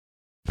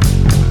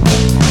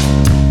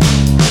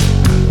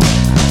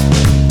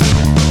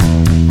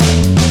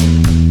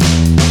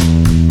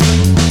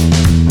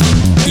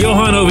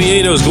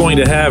is going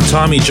to have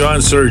Tommy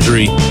John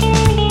surgery,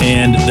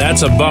 and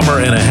that's a bummer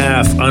and a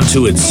half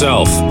unto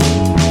itself.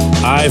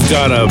 I've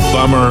got a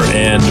bummer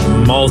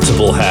and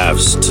multiple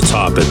halves to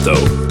top it,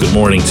 though. Good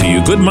morning to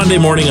you. Good Monday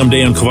morning. I'm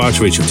Dan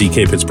Kovacevic of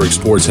DK Pittsburgh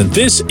Sports, and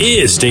this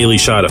is Daily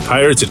Shot of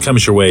Pirates. It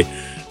comes your way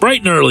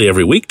bright and early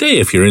every weekday.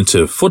 If you're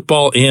into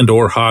football and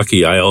or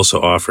hockey, I also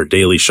offer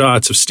daily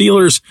shots of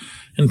Steelers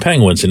and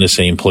Penguins in the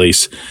same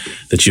place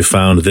that you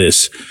found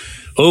this.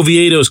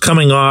 Oviedo's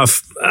coming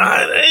off,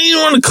 you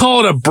want to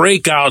call it a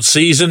breakout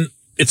season.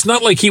 It's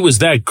not like he was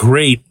that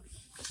great,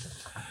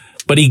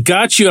 but he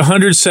got you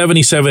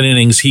 177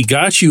 innings. He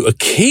got you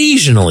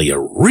occasionally a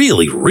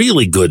really,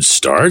 really good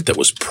start that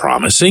was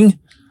promising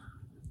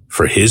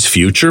for his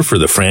future, for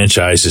the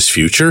franchise's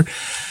future.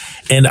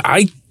 And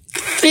I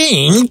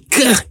think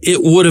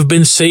it would have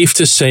been safe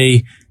to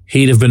say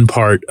he'd have been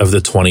part of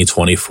the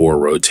 2024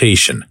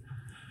 rotation.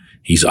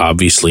 He's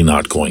obviously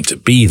not going to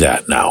be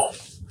that now.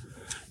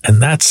 And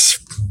that's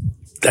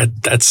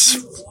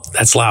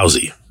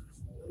lousy.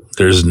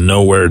 There's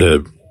nowhere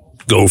to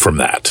go from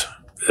that.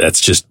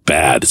 That's just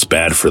bad. It's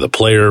bad for the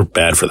player,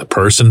 bad for the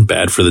person,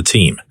 bad for the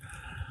team.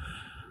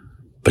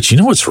 But you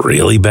know what's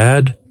really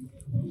bad?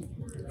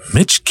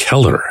 Mitch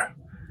Keller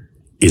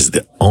is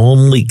the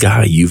only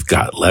guy you've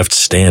got left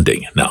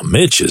standing. Now,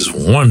 Mitch is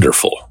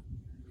wonderful.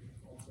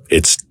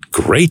 It's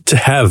great to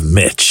have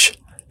Mitch.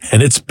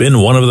 And it's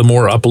been one of the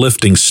more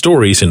uplifting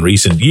stories in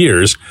recent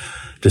years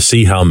to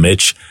see how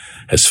Mitch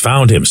has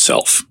found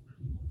himself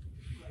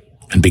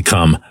and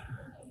become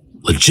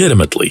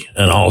legitimately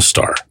an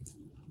all-star.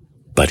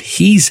 But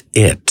he's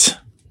it.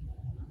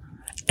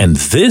 And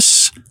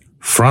this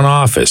front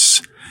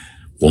office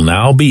will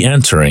now be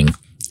entering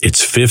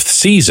its fifth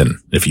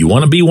season. If you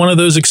want to be one of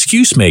those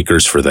excuse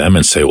makers for them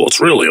and say, well, it's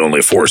really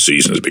only 4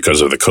 seasons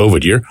because of the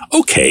COVID year.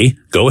 Okay,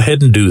 go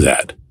ahead and do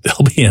that.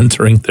 They'll be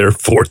entering their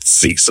 4th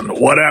season,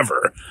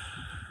 whatever.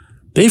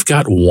 They've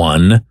got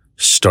one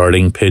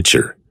starting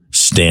pitcher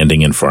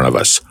standing in front of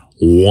us.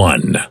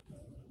 One.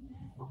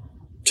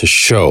 To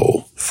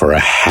show for a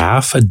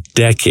half a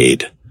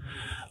decade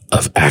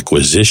of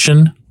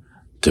acquisition,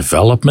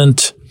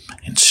 development,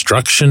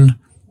 instruction,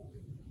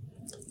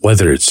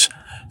 whether it's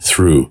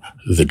through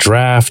the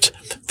draft,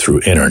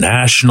 through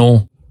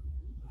international,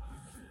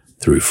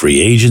 through free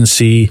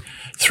agency,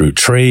 through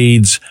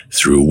trades,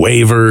 through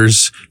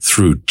waivers,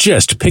 through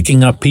just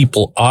picking up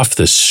people off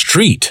the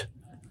street.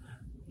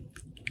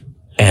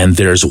 And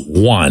there's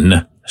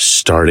one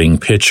starting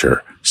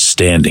pitcher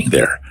standing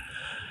there.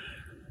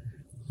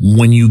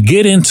 When you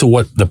get into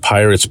what the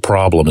Pirates'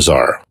 problems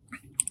are,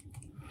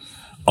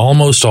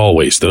 almost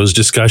always those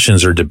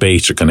discussions or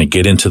debates are going to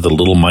get into the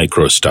little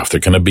micro stuff.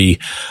 They're going to be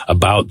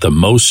about the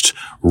most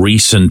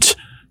recent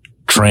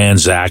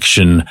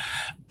transaction,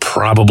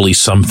 probably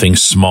something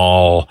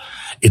small.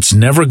 It's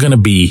never going to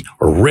be,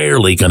 or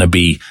rarely going to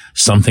be,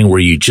 something where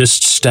you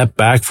just step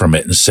back from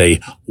it and say,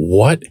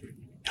 what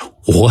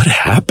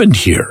happened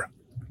here?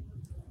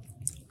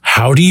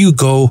 How do you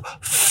go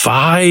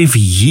 5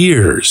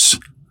 years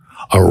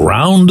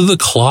around the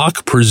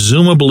clock,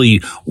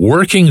 presumably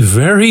working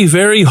very,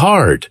 very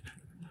hard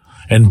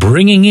and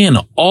bringing in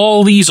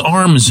all these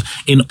arms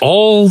in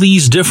all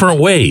these different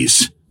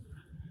ways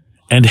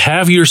and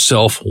have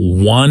yourself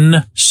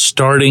one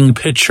starting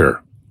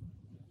pitcher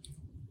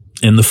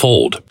in the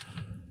fold?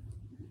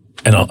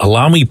 And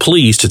allow me,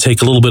 please, to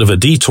take a little bit of a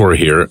detour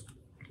here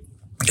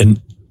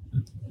and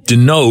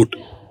denote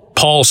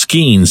Paul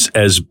Skeens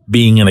as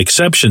being an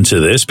exception to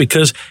this,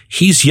 because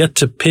he's yet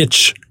to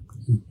pitch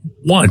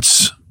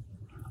once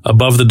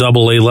above the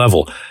AA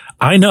level.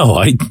 I know,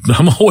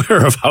 I'm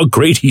aware of how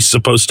great he's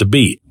supposed to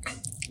be.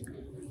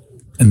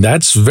 And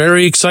that's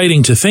very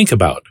exciting to think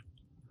about.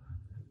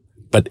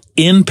 But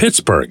in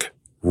Pittsburgh,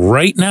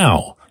 right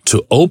now,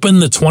 to open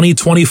the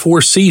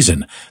 2024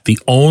 season, the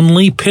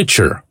only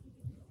pitcher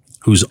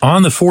who's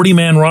on the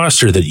 40-man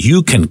roster that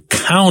you can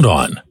count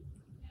on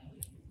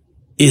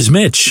is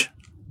Mitch.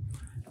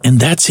 And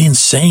that's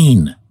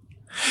insane.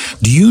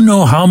 Do you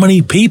know how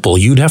many people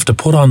you'd have to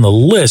put on the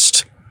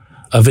list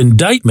of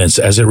indictments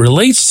as it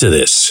relates to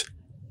this?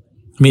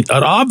 I mean, it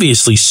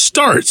obviously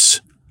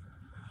starts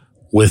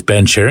with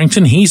Ben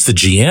Cherington. He's the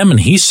GM, and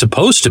he's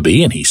supposed to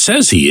be, and he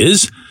says he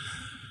is,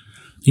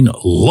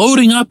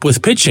 loading up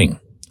with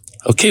pitching.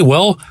 Okay,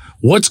 well,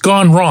 what's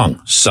gone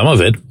wrong? Some of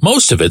it,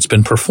 most of it's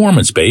been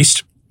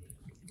performance-based.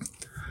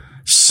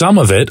 Some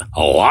of it,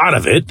 a lot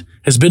of it,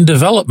 has been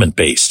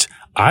development-based.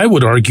 I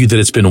would argue that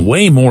it's been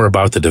way more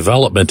about the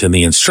development and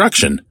the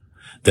instruction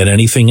than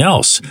anything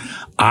else.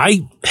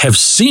 I have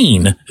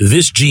seen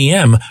this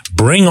GM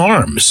bring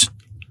arms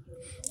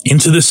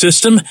into the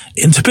system,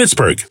 into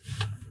Pittsburgh.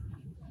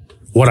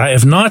 What I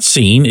have not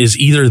seen is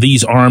either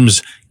these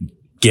arms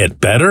get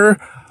better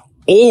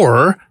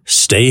or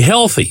stay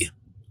healthy.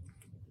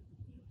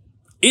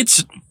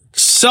 It's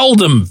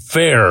seldom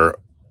fair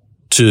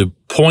to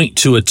point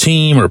to a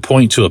team or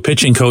point to a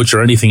pitching coach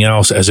or anything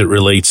else as it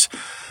relates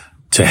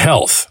to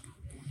health,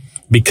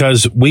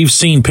 because we've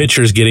seen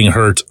pitchers getting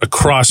hurt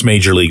across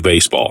Major League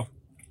Baseball.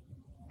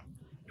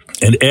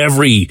 And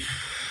every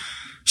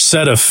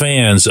set of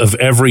fans of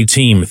every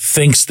team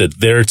thinks that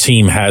their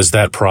team has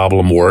that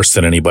problem worse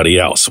than anybody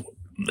else.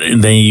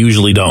 And they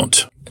usually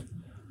don't.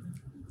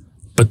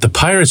 But the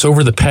Pirates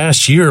over the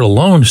past year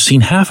alone have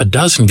seen half a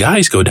dozen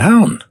guys go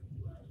down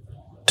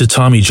to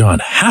Tommy John.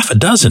 Half a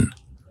dozen.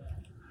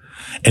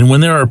 And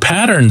when there are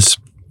patterns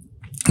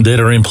that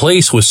are in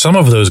place with some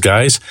of those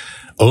guys,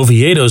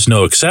 Oviedo's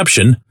no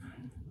exception.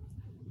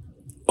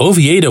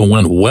 Oviedo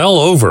went well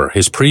over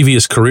his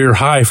previous career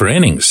high for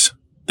innings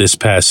this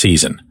past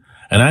season.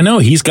 And I know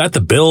he's got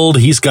the build,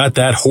 he's got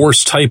that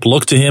horse type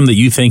look to him that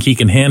you think he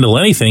can handle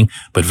anything,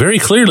 but very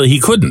clearly he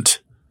couldn't.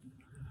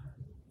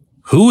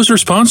 Who was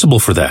responsible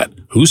for that?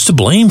 Who's to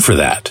blame for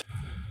that?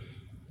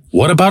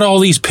 What about all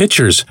these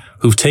pitchers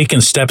who've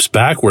taken steps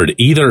backward,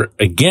 either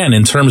again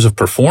in terms of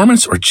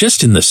performance or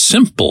just in the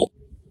simple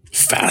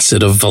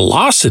facet of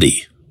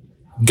velocity?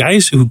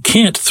 Guys who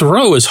can't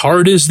throw as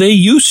hard as they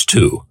used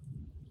to.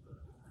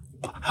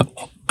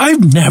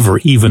 I've never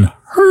even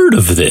heard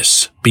of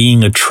this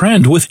being a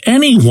trend with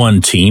any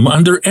one team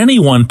under any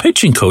one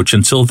pitching coach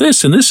until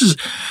this. And this is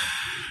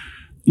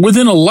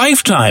within a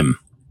lifetime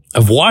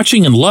of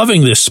watching and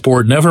loving this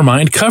sport, never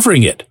mind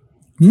covering it.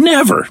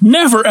 Never,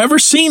 ever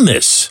seen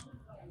this.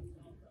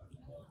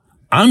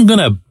 I'm going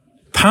to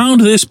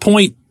pound this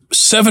point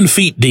 7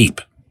 feet deep.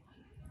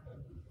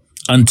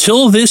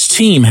 Until this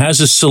team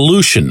has a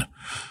solution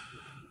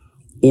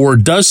or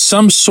does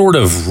some sort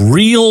of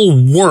real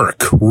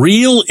work,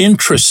 real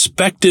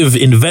introspective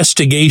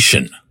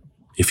investigation,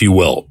 if you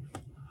will,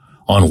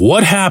 on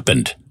what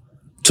happened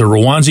to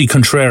Roansy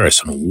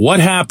Contreras, on what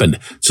happened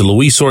to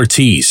Luis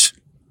Ortiz,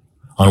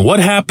 on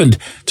what happened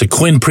to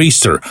Quinn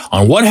Priester,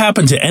 on what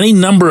happened to any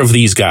number of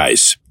these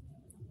guys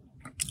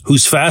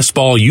whose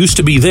fastball used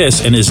to be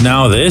this and is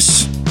now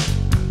this,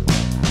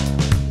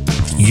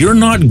 you're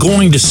not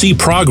going to see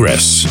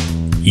progress.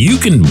 You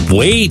can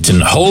wait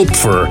and hope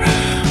for,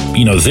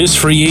 this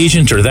free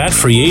agent or that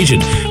free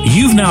agent.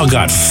 You've now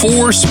got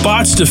 4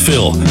 spots to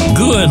fill.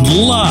 Good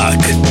luck.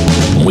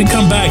 When we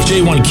come back,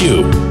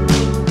 J1Q.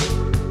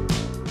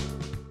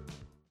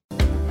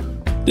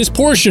 This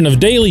portion of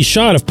Daily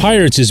Shot of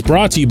Pirates is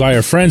brought to you by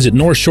our friends at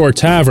North Shore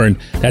Tavern.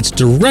 That's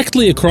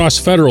directly across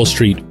Federal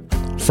Street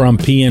from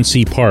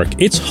PNC Park.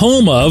 It's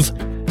home of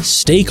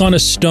Steak on a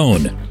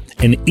Stone,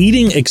 an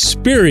eating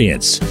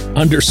experience,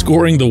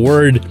 underscoring the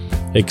word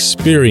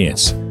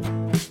experience.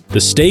 The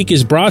steak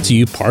is brought to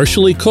you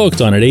partially cooked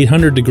on an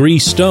 800-degree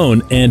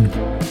stone, and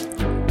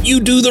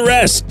you do the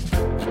rest.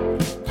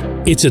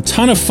 It's a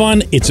ton of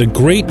fun, it's a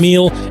great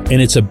meal,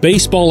 and it's a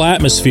baseball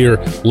atmosphere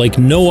like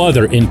no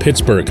other in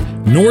Pittsburgh.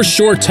 North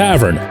Shore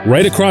Tavern,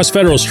 right across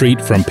Federal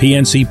Street from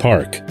PNC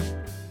Park.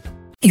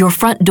 Your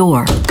front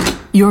door,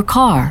 your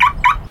car,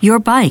 your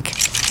bike,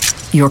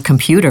 your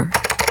computer,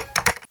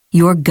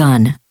 your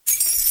gun.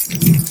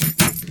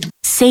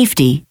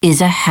 Safety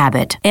is a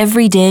habit.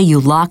 Every day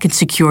you lock and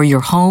secure your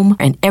home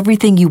and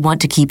everything you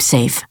want to keep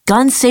safe.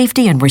 Gun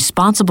safety and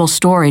responsible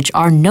storage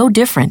are no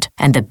different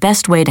and the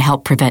best way to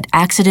help prevent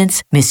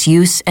accidents,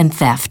 misuse, and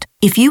theft.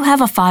 If you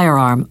have a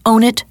firearm,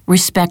 own it,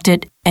 respect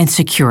it, and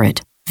secure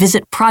it.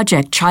 Visit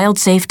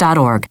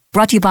ProjectChildSafe.org.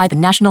 Brought to you by the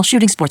National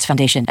Shooting Sports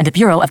Foundation and the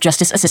Bureau of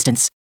Justice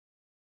Assistance.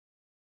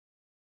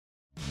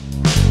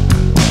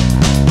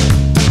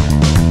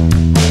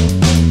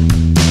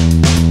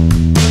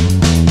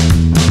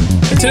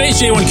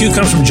 Today's J1Q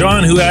comes from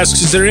John, who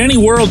asks, is there any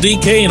world,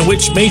 DK, in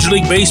which Major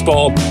League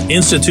Baseball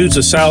institutes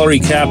a salary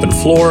cap and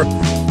floor?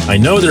 I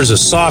know there's a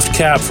soft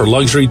cap for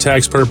luxury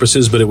tax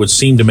purposes, but it would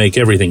seem to make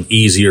everything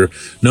easier.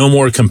 No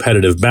more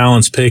competitive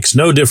balance picks,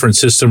 no different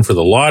system for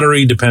the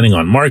lottery depending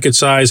on market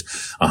size.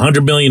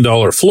 $100 million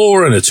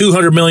floor and a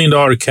 $200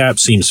 million cap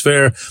seems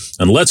fair.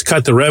 And let's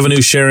cut the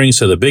revenue sharing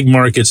so the big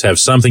markets have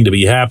something to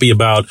be happy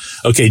about.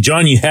 Okay,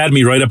 John, you had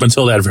me right up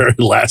until that very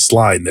last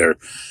line there.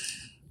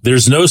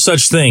 There's no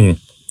such thing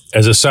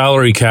as a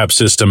salary cap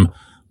system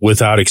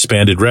without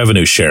expanded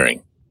revenue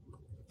sharing.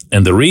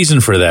 And the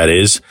reason for that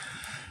is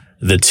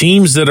the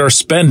teams that are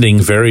spending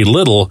very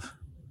little,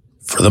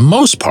 for the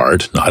most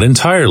part, not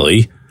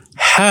entirely,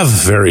 have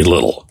very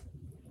little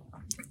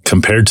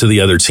compared to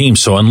the other teams.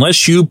 So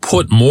unless you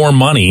put more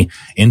money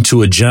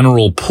into a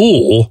general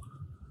pool,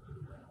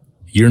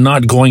 you're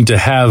not going to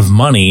have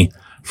money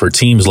for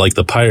teams like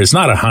the Pirates,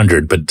 not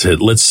 100, but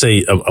let's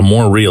say a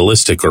more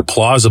realistic or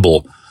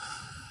plausible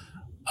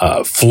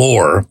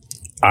floor,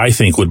 I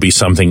think would be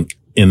something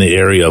in the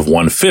area of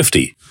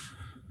 150.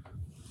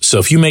 So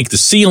if you make the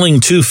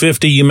ceiling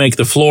 250, you make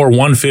the floor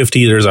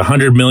 150, there's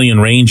 100 million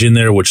range in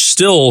there, which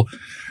still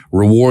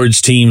rewards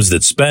teams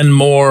that spend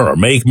more or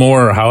make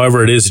more or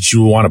however it is that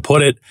you want to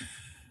put it,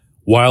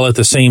 while at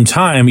the same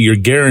time, you're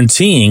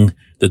guaranteeing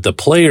that the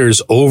players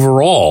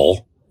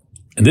overall,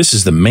 and this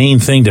is the main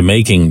thing to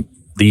making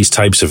these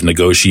types of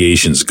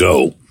negotiations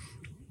go,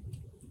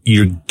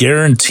 you're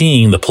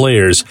guaranteeing the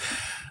players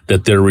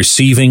that they're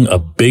receiving a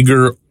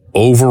bigger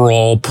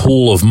overall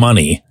pool of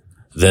money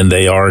than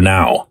they are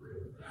now,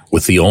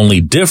 with the only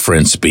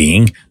difference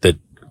being that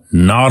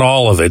not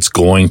all of it's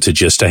going to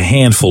just a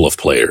handful of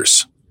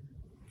players.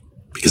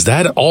 Because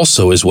that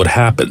also is what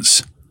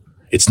happens.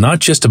 It's not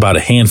just about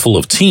a handful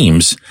of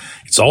teams.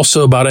 It's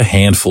also about a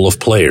handful of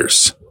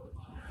players.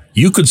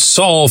 You could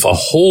solve a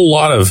whole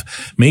lot of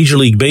Major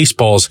League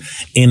Baseball's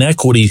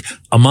inequity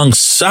among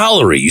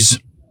salaries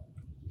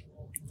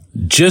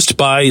just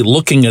by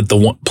looking at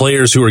the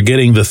players who are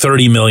getting the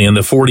 $30 million,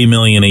 the $40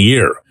 million a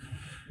year.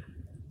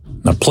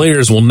 Now,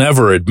 players will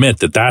never admit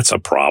that that's a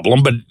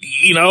problem, but,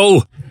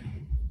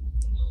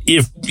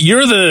 if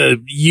you're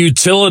the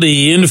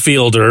utility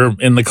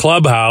infielder in the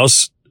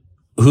clubhouse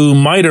who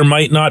might or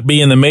might not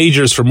be in the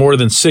majors for more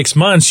than 6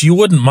 months, you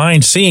wouldn't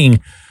mind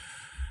seeing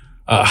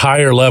a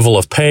higher level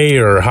of pay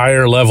or a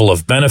higher level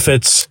of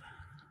benefits,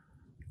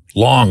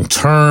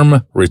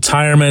 long-term,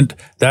 retirement,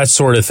 that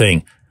sort of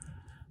thing.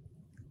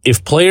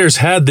 If players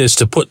had this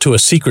to put to a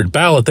secret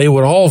ballot, they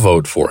would all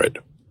vote for it.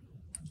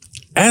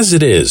 As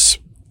it is,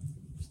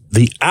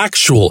 the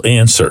actual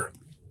answer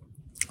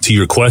to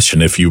your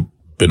question, if you've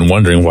been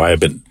wondering why I've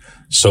been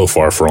so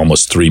far for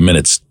almost 3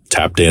 minutes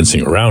tap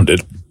dancing around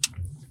it,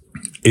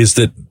 is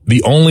that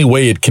the only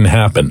way it can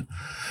happen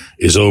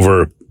is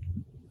over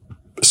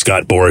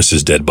Scott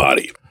Boras's dead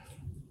body.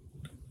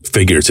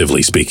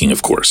 Figuratively speaking,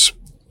 of course.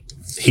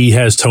 He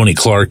has Tony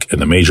Clark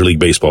and the Major League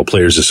Baseball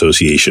Players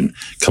Association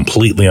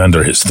completely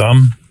under his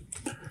thumb,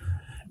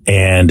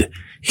 and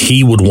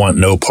he would want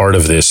no part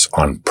of this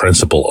on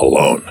principle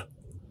alone.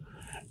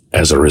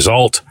 As a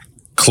result,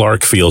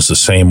 Clark feels the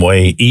same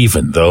way,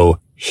 even though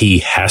he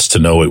has to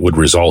know it would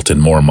result in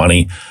more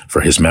money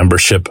for his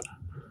membership,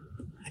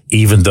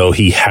 even though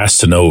he has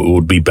to know it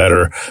would be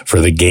better for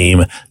the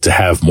game to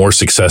have more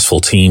successful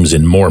teams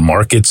in more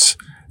markets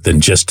than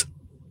just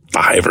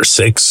 5 or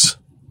 6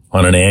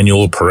 on an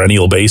annual,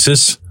 perennial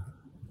basis.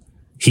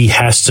 He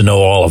has to know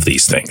all of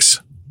these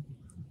things.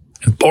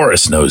 And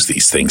Boras knows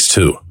these things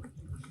too.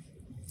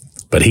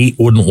 But he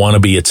wouldn't want to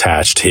be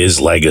attached,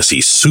 his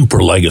legacy,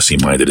 super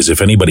legacy-minded, as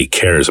if anybody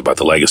cares about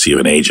the legacy of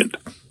an agent.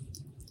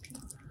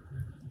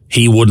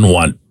 He wouldn't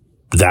want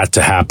that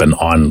to happen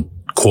on,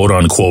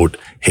 quote-unquote,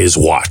 his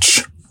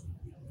watch.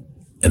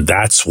 And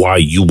that's why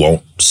you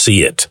won't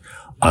see it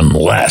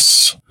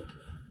unless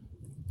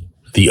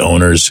the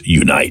owners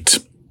unite.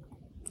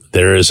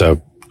 There is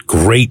a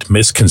great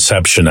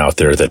misconception out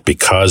there that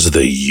because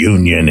the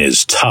union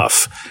is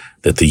tough,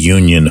 that the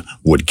union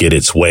would get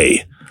its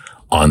way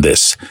on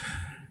this.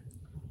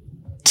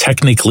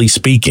 Technically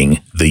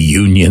speaking, the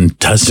union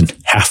doesn't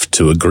have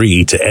to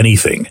agree to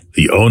anything.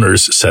 The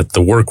owners set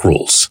the work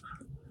rules.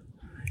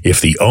 If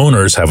the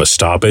owners have a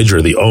stoppage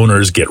or the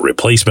owners get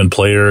replacement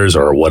players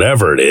or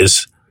whatever it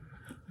is,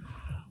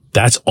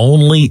 that's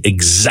only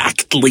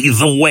exactly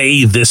the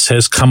way this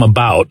has come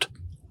about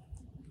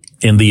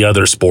in the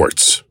other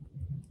sports.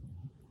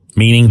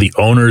 Meaning the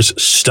owners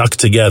stuck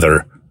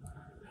together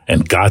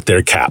and got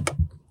their cap.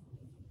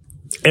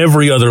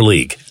 Every other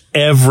league,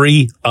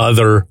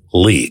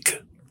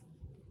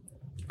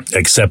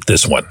 except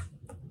this one.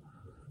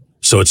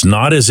 So it's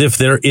not as if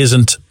there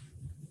isn't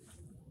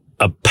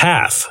a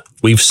path.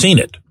 We've seen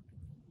it.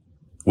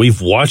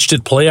 We've watched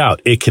it play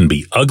out. It can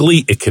be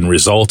ugly. It can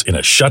result in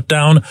a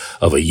shutdown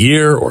of a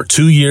year or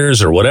 2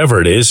 years or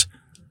whatever it is.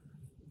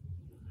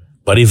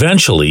 But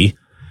eventually,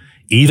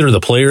 either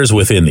the players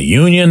within the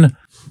union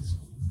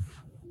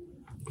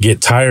get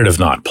tired of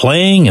not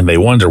playing and they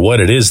wonder what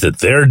it is that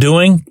they're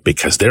doing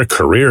because their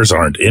careers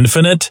aren't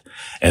infinite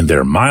and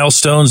their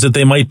milestones that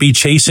they might be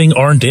chasing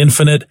aren't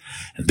infinite.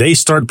 And they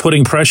start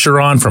putting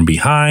pressure on from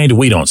behind.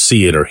 We don't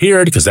see it or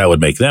hear it because that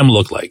would make them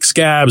look like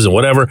scabs and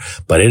whatever,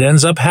 but it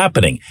ends up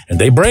happening and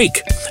they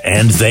break.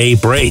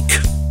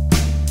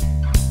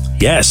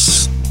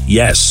 Yes.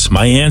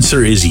 My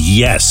answer is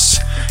yes,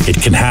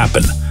 it can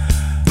happen,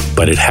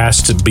 but it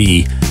has to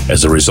be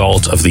as a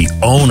result of the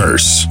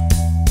owners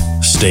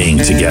staying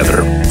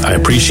together. I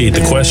appreciate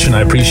the question.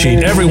 I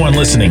appreciate everyone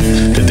listening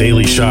to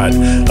Daily Shot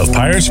of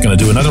Pirates. Going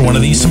to do another one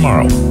of these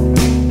tomorrow.